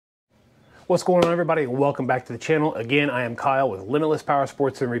What's going on, everybody, and welcome back to the channel. Again, I am Kyle with Limitless Power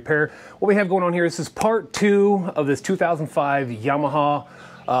Sports and Repair. What we have going on here, this is part 2 of this 2005 Yamaha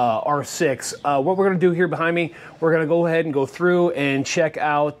R6. What we're going to do here behind me, we're going to go ahead and go through and check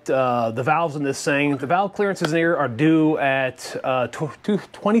out the valves in this thing. The valve clearances in here are due at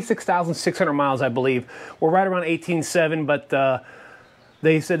 26,600 miles, I believe. We're right around 18.7, but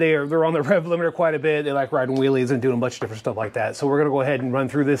they said they're on the rev limiter quite a bit. They like riding wheelies and doing a bunch of different stuff like that. So we're going to go ahead and run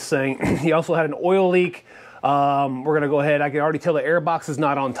through this thing. He also had an oil leak. We're going to go ahead. I can already tell the air box is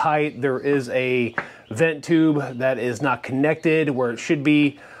not on tight. There is a vent tube that is not connected where it should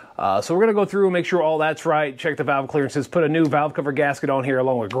be. So we're going to go through and make sure all that's right, check the valve clearances, put a new valve cover gasket on here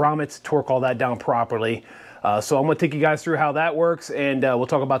along with grommets, torque all that down properly. So I'm going to take you guys through how that works, and we'll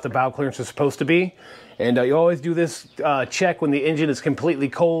talk about the valve clearance is supposed to be. And you always do this check when the engine is completely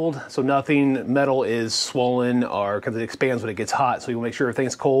cold, so nothing metal is swollen or because it expands when it gets hot. So you make sure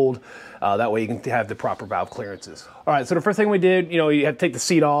everything's cold. That way you can have the proper valve clearances. All right, so the first thing we did, you have to take the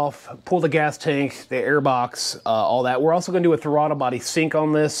seat off, pull the gas tank, the air box, all that. We're also going to do a throttle body sync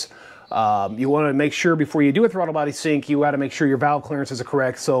on this. You want to make sure before you do a throttle body sync, you got to make sure your valve clearances are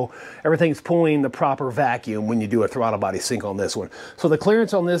correct, so everything's pulling the proper vacuum when you do a throttle body sync on this one. So the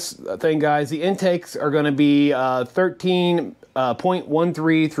clearance on this thing, guys, the intakes are going to be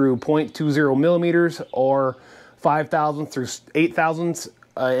 13.13 through 0.20 millimeters, or 5,000 through 8,000s,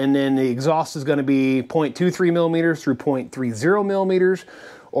 and then the exhaust is going to be 0.23 millimeters through 0.30 millimeters,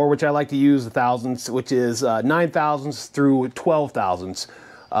 or which I like to use the thousandths, which is 9,000s through 12,000s.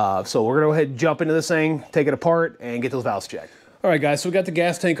 So we're going to go ahead and jump into this thing, take it apart, and get those valves checked. All right, guys, so we got the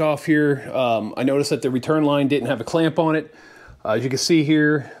gas tank off here. I noticed that the return line didn't have a clamp on it. As you can see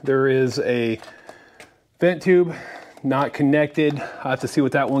here, there is a vent tube not connected. I have to see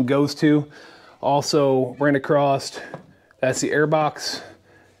what that one goes to. Also, ran across, that's the air box,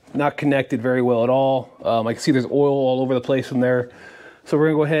 not connected very well at all. I can see there's oil all over the place from there. So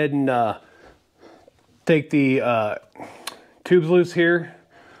we're going to go ahead and take the tubes loose here.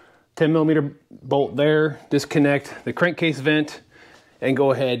 10 millimeter bolt there, disconnect the crankcase vent, and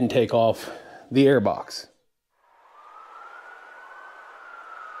go ahead and take off the air box.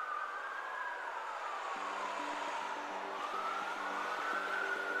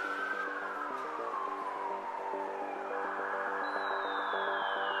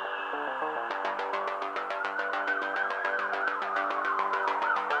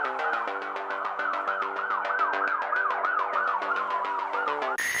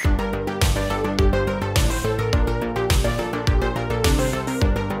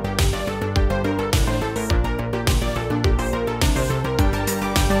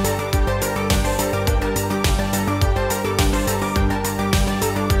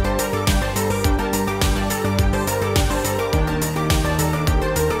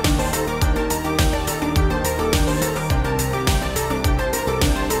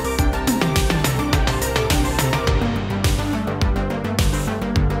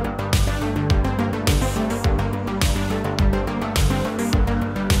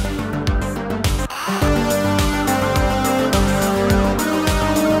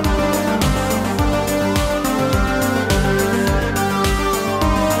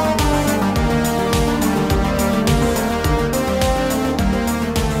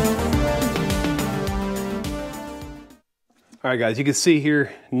 All right, guys, you can see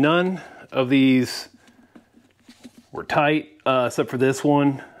here, none of these were tight, except for this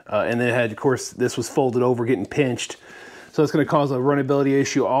one. And then it had, of course, this was folded over, getting pinched. So it's going to cause a runnability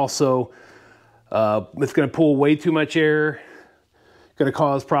issue also. It's going to pull way too much air. Going to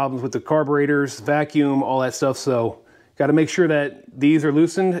cause problems with the carburetors, vacuum, all that stuff. So got to make sure that these are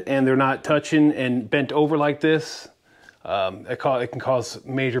loosened and they're not touching and bent over like this. It can cause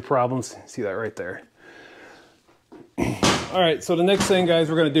major problems. See that right there. All right, so the next thing,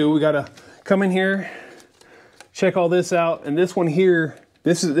 guys, we're gonna do, we gotta come in here, check all this out, and this one here,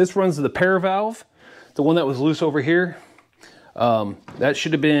 this runs the pair valve, the one that was loose over here. That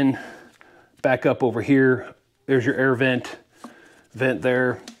should have been back up over here. There's your air vent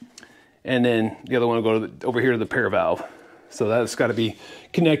there, and then the other one will go to over here to the pair valve. So that's got to be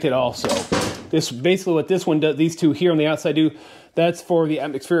connected also. This basically what this one does. These two here on the outside do. That's for the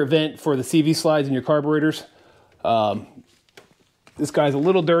atmospheric vent for the CV slides in your carburetors. This guy's a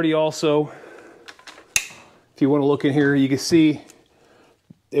little dirty also. If you want to look in here, you can see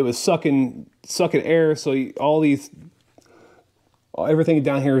it was sucking air. So everything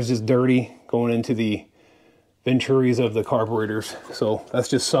down here is just dirty going into the venturis of the carburetors. So that's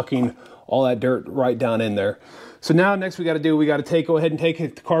just sucking all that dirt right down in there. So now next we got to go ahead and take the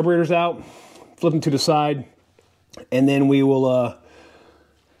carburetors out, flip them to the side, and then we will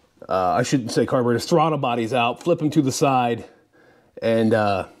I shouldn't say carburetors, throttle bodies out, flip them to the side, and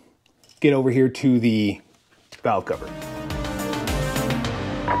get over here to the valve cover.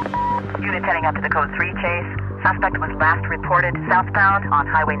 Unit heading up to the code 3 chase. Suspect was last reported southbound on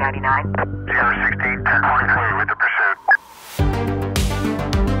Highway 99. Sierra 16, 1023 with the pursuit.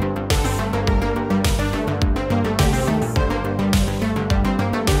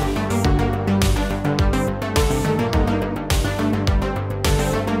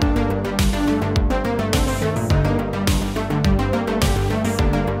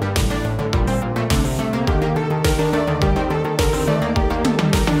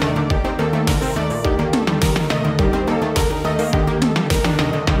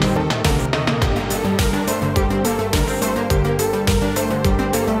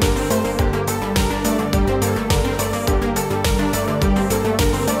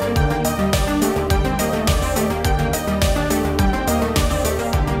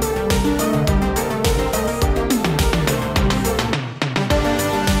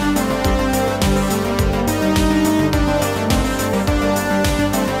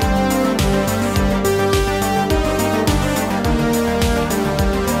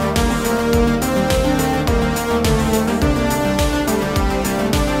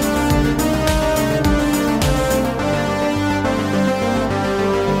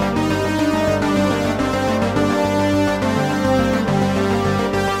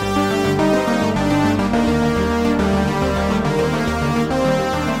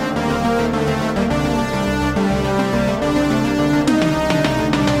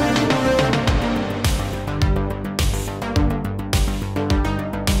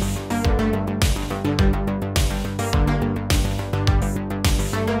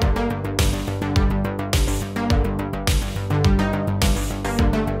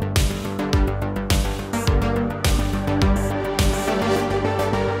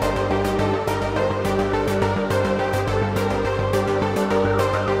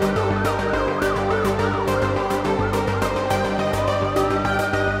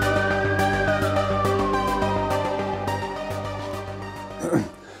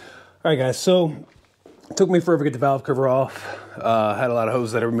 All right, guys, so it took me forever to get the valve cover off. Had a lot of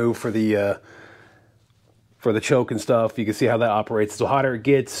hoses that I removed for the choke and stuff. You can see how that operates. So the hotter it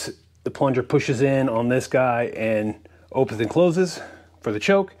gets, the plunger pushes in on this guy and opens and closes for the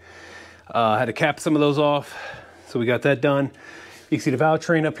choke. Had to cap some of those off, so we got that done. You can see the valve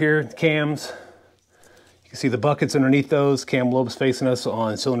train up here, the cams. You can see the buckets underneath those, cam lobes facing us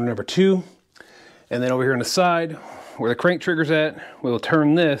on cylinder number 2. And then over here on the side, where the crank trigger's at, we'll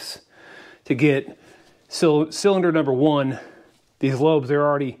turn this to get cylinder number 1. These lobes, they're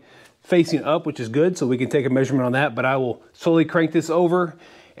already facing up, which is good, so we can take a measurement on that, but I will slowly crank this over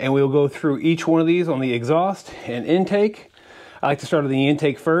and we'll go through each one of these on the exhaust and intake. I like to start with the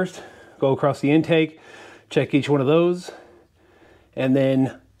intake first, go across the intake, check each one of those, and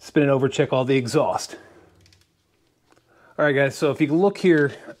then spin it over, check all the exhaust. All right, guys, so if you can look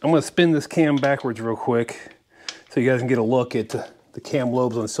here, I'm gonna spin this cam backwards real quick so you guys can get a look at the cam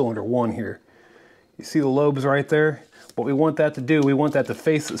lobes on cylinder 1 here. You see the lobes right there? What we want that to do, we want that to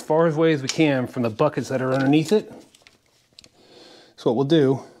face as far away as we can from the buckets that are underneath it. So what we'll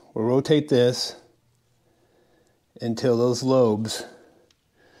do, we'll rotate this until those lobes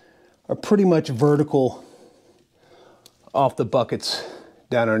are pretty much vertical off the buckets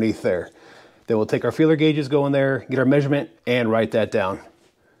down underneath there. Then we'll take our feeler gauges, go in there, get our measurement, and write that down.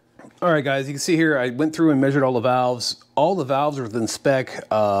 All right, guys, you can see here, I went through and measured all the valves. All the valves are within spec.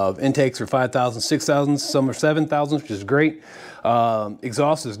 Intakes are 5,000, 6,000, some are 7,000, which is great.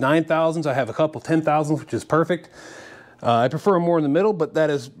 Exhaust is 9,000s. I have a couple 10,000s, which is perfect. I prefer more in the middle, but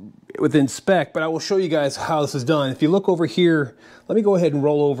that is within spec. But I will show you guys how this is done. If you look over here, let me go ahead and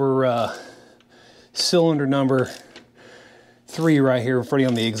roll over cylinder number 3 right here in front of you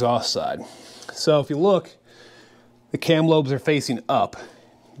on the exhaust side. So if you look, the cam lobes are facing up.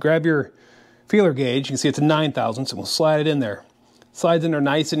 Grab your feeler gauge, you can see it's a 9,000, so we'll slide it in there. Slides in there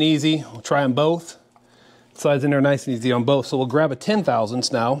nice and easy. We'll try them both. Slides in there nice and easy on both. So we'll grab a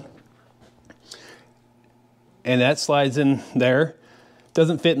 10,000s now. And that slides in there.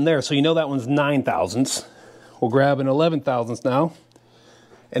 Doesn't fit in there, so you know that one's 9,000s. We'll grab an 11,000s now.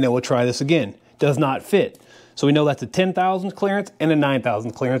 And then we'll try this again. Does not fit. So we know that's a 10,000 clearance and a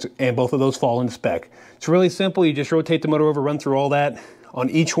 9,000 clearance, and both of those fall into spec. It's really simple. You just rotate the motor over, run through all that on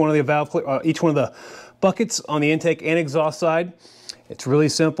each one of the valve, each one of the buckets on the intake and exhaust side. It's really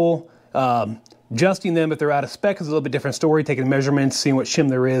simple. Adjusting them if they're out of spec is a little bit different story. Taking measurements, seeing what shim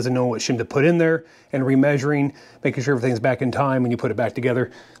there is, and knowing what shim to put in there, and remeasuring, making sure everything's back in time when you put it back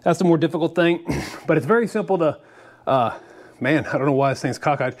together. That's the more difficult thing, but it's very simple to. Man, I don't know why this thing's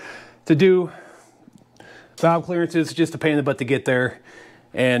cockeyed. to do. Valve clearance is just a pain in the butt to get there,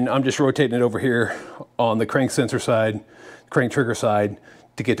 and I'm just rotating it over here on the crank sensor side, crank trigger side,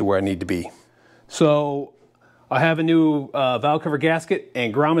 to get to where I need to be. So I have a new valve cover gasket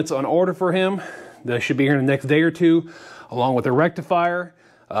and grommets on order for him. That should be here in the next day or two, along with a rectifier,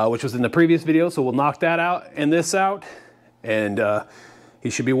 which was in the previous video. So we'll knock that out and this out, and he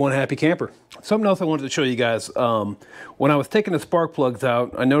should be one happy camper. Something else I wanted to show you guys. When I was taking the spark plugs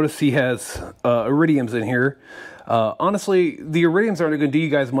out, I noticed he has iridiums in here. Honestly, the iridiums aren't going to do you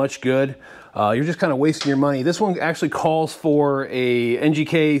guys much good. You're just kind of wasting your money. This one actually calls for a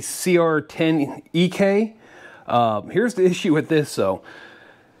NGK CR10EK. Here's the issue with this, though.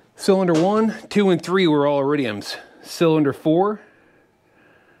 Cylinder 1, 2, and 3 were all iridiums. Cylinder 4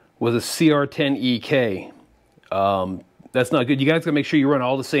 was a CR10EK. That's not good. You guys gotta make sure you run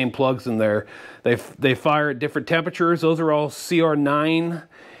all the same plugs in there. They fire at different temperatures. Those are all CR9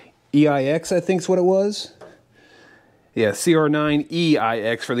 EIX, I think is what it was. Yeah, CR9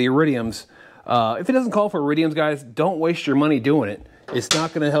 EIX for the iridiums. If it doesn't call for iridiums, guys, don't waste your money doing it. It's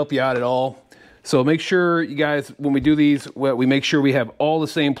not gonna help you out at all. So make sure you guys, when we do these, we make sure we have all the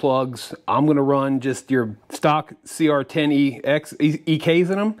same plugs. I'm gonna run just your stock CR10 EKs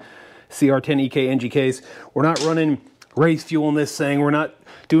in them. CR10 EK NGKs. We're not running race fuel in this thing. We're not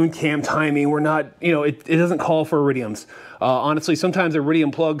doing cam timing. We're not, you know, it doesn't call for iridiums. Honestly, sometimes iridium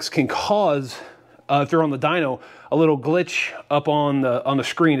plugs can cause, if they're on the dyno, a little glitch up on the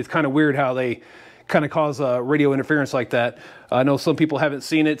screen. It's kind of weird how they kind of cause radio interference like that. I know some people haven't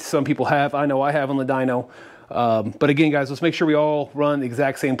seen it. Some people have. I know I have on the dyno. But again, guys, let's make sure we all run the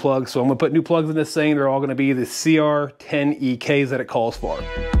exact same plugs. So I'm going to put new plugs in this thing. They're all going to be the CR10 EKs that it calls for.